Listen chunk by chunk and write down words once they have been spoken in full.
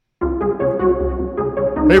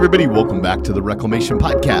Hey everybody, welcome back to the Reclamation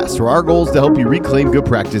Podcast, where our goal is to help you reclaim good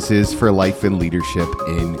practices for life and leadership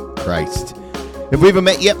in Christ. If we haven't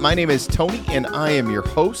met yet, my name is Tony and I am your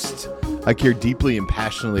host. I care deeply and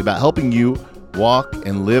passionately about helping you walk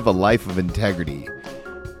and live a life of integrity,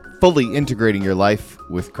 fully integrating your life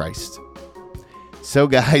with Christ. So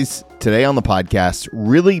guys, today on the podcast,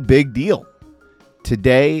 really big deal.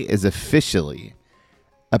 Today is officially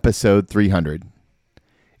episode 300.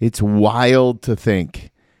 It's wild to think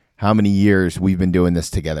how many years we've been doing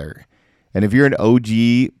this together. And if you're an OG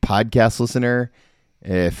podcast listener,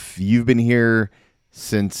 if you've been here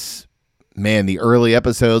since, the early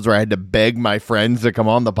episodes where I had to beg my friends to come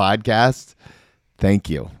on the podcast, thank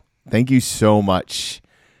you. Thank you so much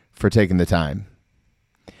for taking the time.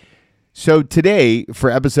 So today,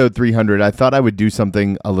 for episode 300, I thought I would do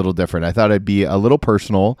something a little different. I thought I'd be a little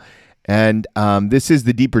personal. And this is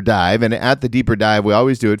the deeper dive. And at the deeper dive, we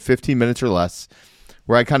always do it 15 minutes or less,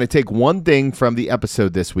 where I kind of take one thing from the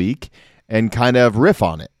episode this week and kind of riff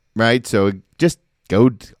on it, right? So just go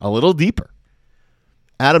a little deeper.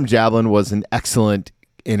 Adam Jablin was an excellent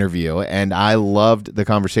interview, and I loved the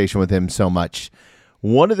conversation with him so much.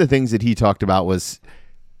 One of the things that he talked about was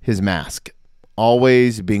his mask,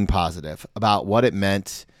 always being positive about what it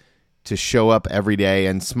meant to show up every day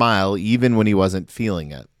and smile even when he wasn't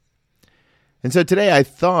feeling it. And so today I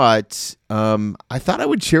thought I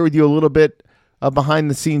would share with you a little bit of behind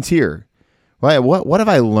the scenes here. What have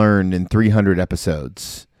I learned in 300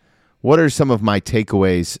 episodes? What are some of my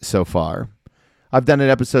takeaways so far? I've done an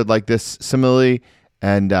episode like this similarly,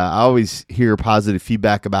 and I always hear positive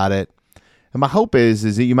feedback about it. And my hope is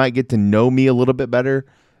that you might get to know me a little bit better,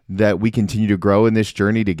 that we continue to grow in this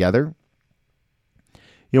journey together.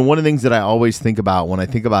 You know, one of the things that I always think about when I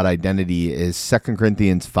think about identity is 2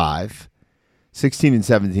 Corinthians 5:16 and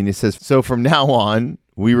 17. It says, "So from now on,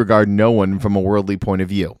 we regard no one from a worldly point of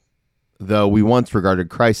view. Though we once regarded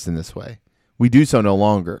Christ in this way, we do so no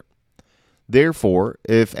longer. Therefore,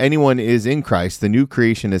 if anyone is in Christ, the new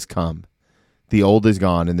creation has come. The old is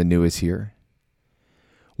gone and the new is here."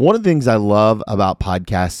 One of the things I love about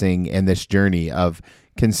podcasting and this journey of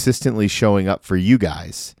consistently showing up for you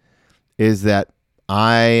guys is that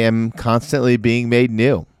I am constantly being made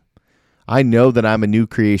new. I know that I'm a new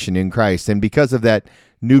creation in Christ. And because of that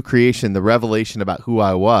new creation, the revelation about who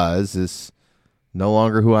I was is no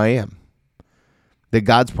longer who I am. That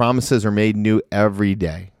God's promises are made new every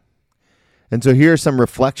day. And so here are some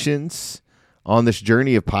reflections on this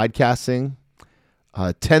journey of podcasting.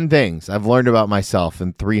 10 things I've learned about myself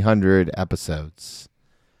in 300 episodes.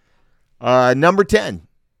 Number 10,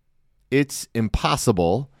 it's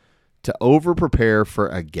impossible to over-prepare for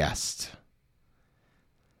a guest.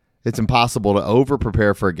 It's impossible to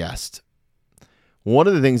over-prepare for a guest. One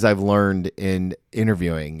of the things I've learned in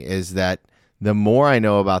interviewing is that the more I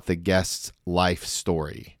know about the guest's life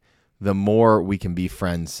story, the more we can be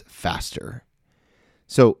friends faster.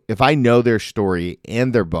 So if I know their story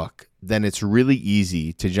and their book, then it's really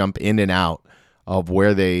easy to jump in and out of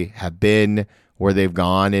where they have been, where they've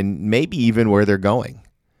gone, and maybe even where they're going.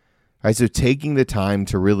 All right, so taking the time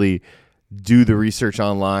to really do the research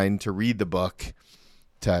online, to read the book,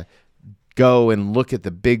 to go and look at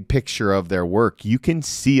the big picture of their work, you can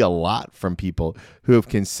see a lot from people who have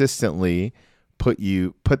consistently put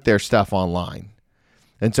their stuff online.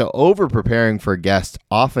 And so over preparing for a guest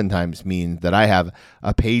oftentimes means that I have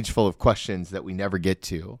a page full of questions that we never get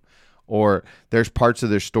to, or there's parts of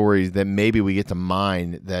their stories that maybe we get to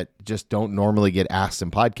mine that just don't normally get asked in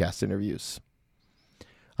podcast interviews.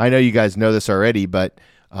 I know you guys know this already, but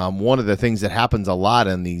one of the things that happens a lot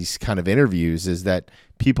in these kind of interviews is that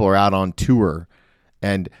people are out on tour,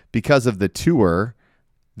 and because of the tour,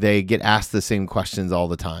 they get asked the same questions all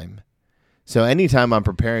the time. So anytime I'm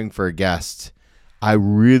preparing for a guest, I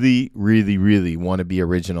really, really, really want to be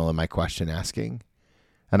original in my question asking,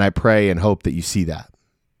 and I pray and hope that you see that.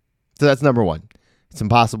 So that's number 1. It's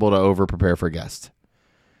impossible to over-prepare for a guest.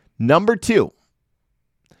 Number 2,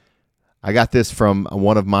 I got this from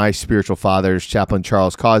one of my spiritual fathers, Chaplain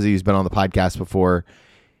Charles Causey, who's been on the podcast before.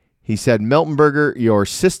 He said, "Milton Berger, your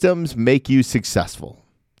systems make you successful.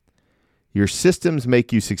 Your systems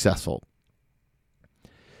make you successful."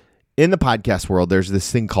 In the podcast world, there's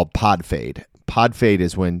this thing called pod fade. Pod fade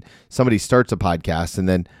is when somebody starts a podcast and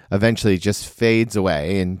then eventually it just fades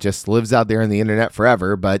away and just lives out there on the internet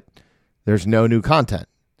forever, but there's no new content.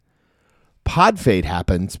 Pod fade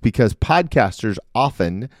happens because podcasters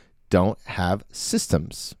often don't have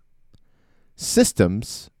systems.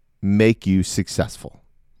 Systems make you successful.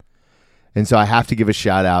 And so I have to give a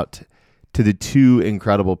shout out to the 2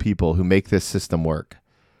 incredible people who make this system work.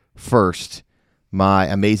 First, my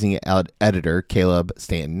amazing editor, Caleb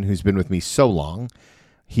Stanton, who's been with me so long.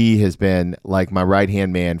 He has been like my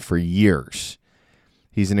right-hand man for years.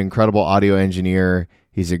 He's an incredible audio engineer.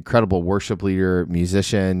 He's an incredible worship leader,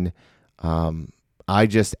 musician. I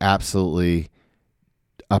just absolutely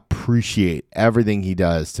appreciate everything he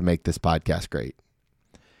does to make this podcast great.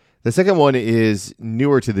 The second one is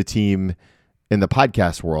newer to the team in the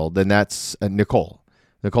podcast world, and that's Nicole.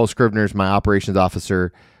 Nicole Scrivener is my operations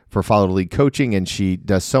officer for Follow the Lead Coaching, and she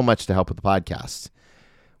does so much to help with the podcast.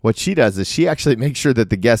 What she does is she actually makes sure that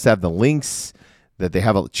the guests have the links, that they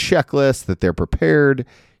have a checklist, that they're prepared.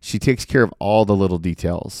 She takes care of all the little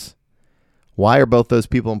details. Why are both those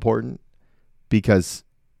people important? Because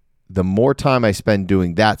the more time I spend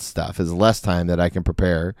doing that stuff is less time that I can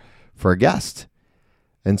prepare for a guest.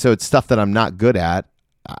 And so it's stuff that I'm not good at.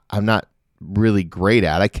 I'm not really great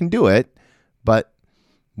at. I can do it, but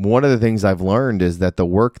one of the things I've learned is that the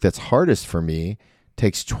work that's hardest for me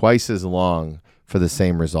takes twice as long for the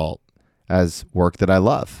same result as work that I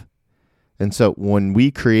love. And so when we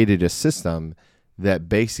created a system that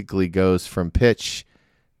basically goes from pitch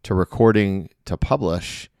to recording to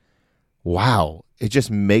publish, wow, it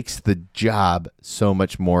just makes the job so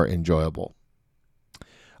much more enjoyable.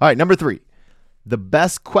 All right, number 3, the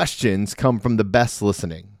best questions come from the best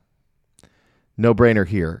listening. No brainer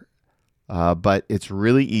here, but it's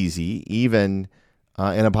really easy, even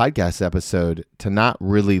in a podcast episode, to not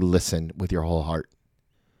really listen with your whole heart.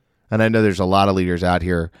 And I know there's a lot of leaders out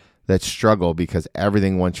here that struggle because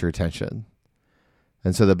everything wants your attention.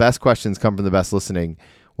 And so the best questions come from the best listening.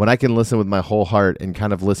 When I can listen with my whole heart and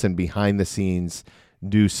kind of listen behind the scenes,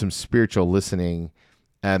 do some spiritual listening,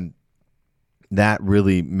 and that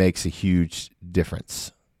really makes a huge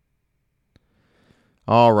difference.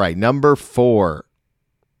 All right, number 4.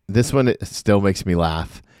 This one still makes me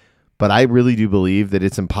laugh, but I really do believe that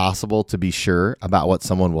it's impossible to be sure about what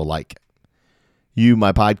someone will like. You,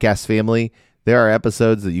 my podcast family, there are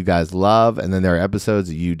episodes that you guys love, and then there are episodes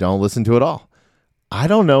that you don't listen to at all. I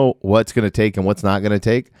don't know what's going to take and what's not going to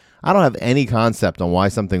take. I don't have any concept on why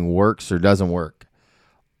something works or doesn't work.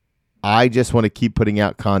 I just want to keep putting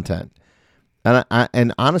out content.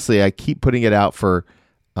 And honestly, I keep putting it out for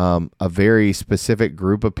a very specific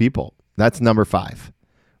group of people. That's number 5,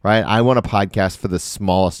 right? I want a podcast for the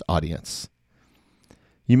smallest audience.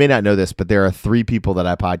 You may not know this, but there are 3 people that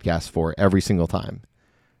I podcast for every single time,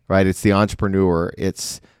 right? It's the entrepreneur.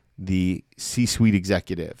 It's the C-suite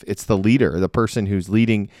executive. It's the leader, the person who's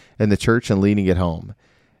leading in the church and leading at home.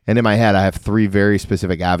 And in my head, I have 3 very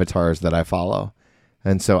specific avatars that I follow.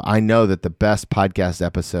 And so I know that the best podcast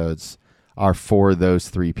episodes are for those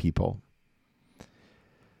 3 people.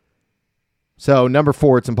 So number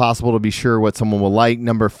 4, it's impossible to be sure what someone will like.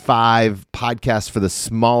 Number 5, podcasts for the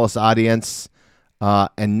smallest audience.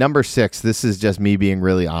 And number 6, this is just me being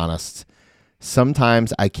really honest.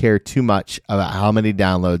 Sometimes I care too much about how many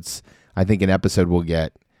downloads I think an episode will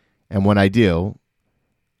get. And when I do,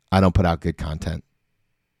 I don't put out good content.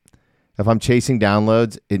 If I'm chasing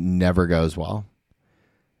downloads, it never goes well.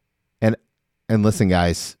 And listen,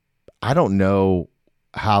 guys, I don't know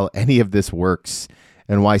how any of this works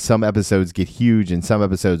and why some episodes get huge and some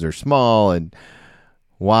episodes are small, and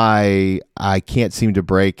why I can't seem to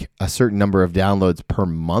break a certain number of downloads per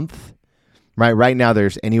month. Right now,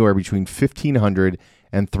 there's anywhere between 1,500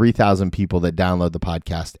 and 3,000 people that download the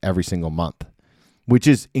podcast every single month, which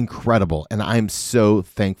is incredible. And I'm so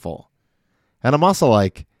thankful. And I'm also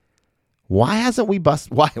like, why haven't we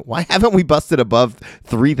busted above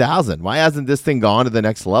 3,000? Why hasn't this thing gone to the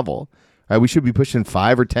next level? Right, we should be pushing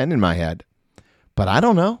 5 or 10 in my head, but I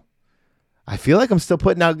don't know. I feel like I'm still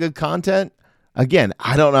putting out good content. Again,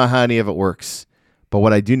 I don't know how any of it works, but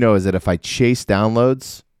what I do know is that if I chase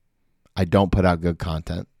downloads, I don't put out good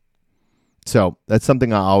content. So that's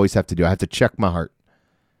something I always have to do. I have to check my heart.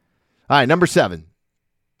 All right, number 7.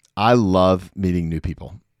 I love meeting new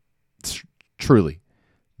people. It's truly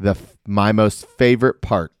my most favorite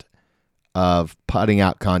part of putting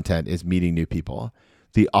out content is meeting new people.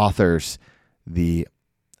 The authors, the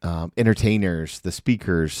entertainers, the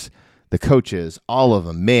speakers, the coaches, all of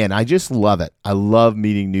them. Man, I just love it. I love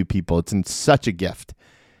meeting new people. It's such a gift.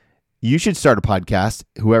 You should start a podcast.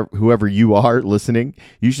 Whoever you are listening,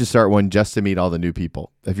 you should start one just to meet all the new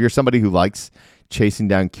people. If you're somebody who likes chasing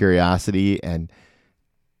down curiosity and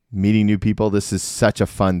meeting new people, this is such a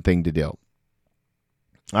fun thing to do.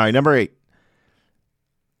 All right, number 8.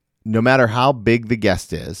 No matter how big the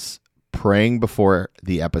guest is, praying before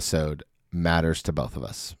the episode matters to both of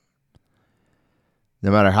us. No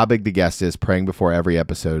matter how big the guest is, praying before every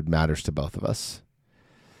episode matters to both of us.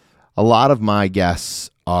 A lot of my guests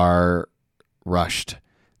are rushed.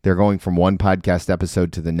 They're going from one podcast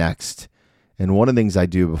episode to the next. And one of the things I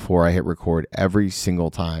do before I hit record every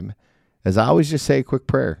single time is I always just say a quick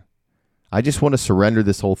prayer. I just want to surrender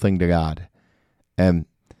this whole thing to God. And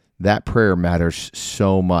that prayer matters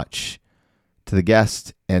so much to the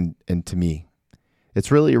guest and to me.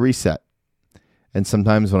 It's really a reset. And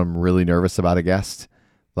sometimes when I'm really nervous about a guest,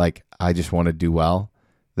 like I just want to do well,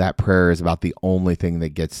 that prayer is about the only thing that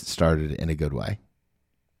gets started in a good way.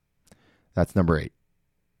 That's number 8.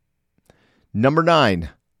 Number 9,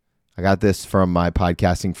 I got this from my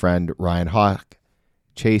podcasting friend, Ryan Hawk.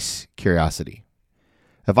 Chase curiosity.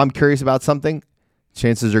 If I'm curious about something,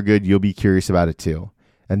 chances are good you'll be curious about it too.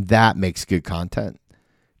 And that makes good content.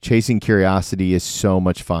 Chasing curiosity is so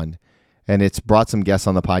much fun. And it's brought some guests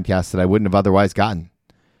on the podcast that I wouldn't have otherwise gotten.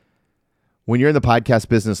 When you're in the podcast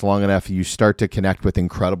business long enough, you start to connect with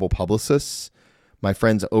incredible publicists. My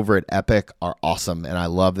friends over at Epic are awesome, and I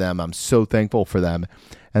love them. I'm so thankful for them.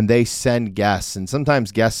 And they send guests, and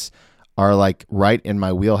sometimes guests are like right in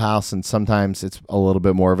my wheelhouse, and sometimes it's a little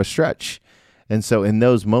bit more of a stretch. And so in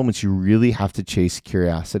those moments, you really have to chase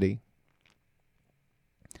curiosity.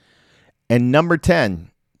 And number 10,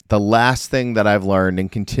 the last thing that I've learned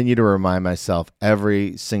and continue to remind myself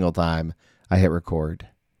every single time I hit record.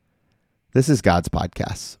 This is God's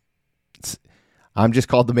podcast. I'm just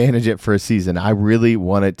called to manage it for a season. I really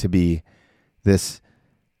want it to be this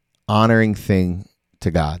honoring thing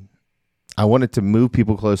to God. I want it to move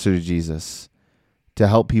people closer to Jesus, to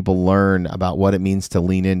help people learn about what it means to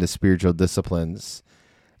lean into spiritual disciplines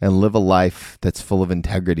and live a life that's full of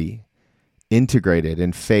integrity, integrated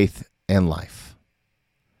in faith and life.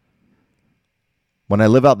 When I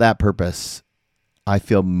live out that purpose, I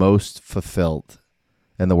feel most fulfilled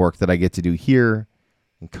in the work that I get to do here,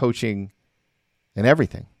 in coaching, and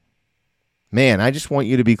everything. Man, I just want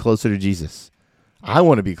you to be closer to Jesus. I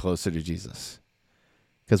want to be closer to Jesus.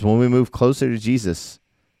 Because when we move closer to Jesus,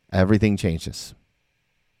 everything changes.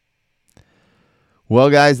 Well,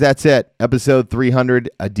 guys, that's it. Episode 300,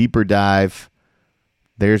 a deeper dive.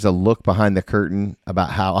 There's a look behind the curtain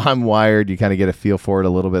about how I'm wired. You kind of get a feel for it a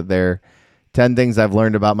little bit there. 10 things I've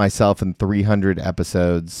learned about myself in 300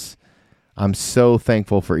 episodes. I'm so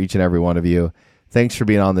thankful for each and every one of you. Thanks for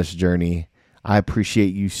being on this journey. I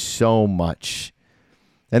appreciate you so much.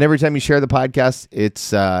 And every time you share the podcast,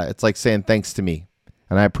 it's like saying thanks to me.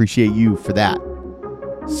 And I appreciate you for that.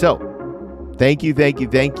 So, thank you.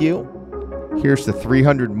 Here's to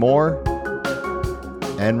 300 more.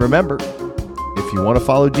 And remember, if you want to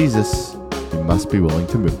follow Jesus, you must be willing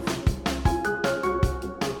to move.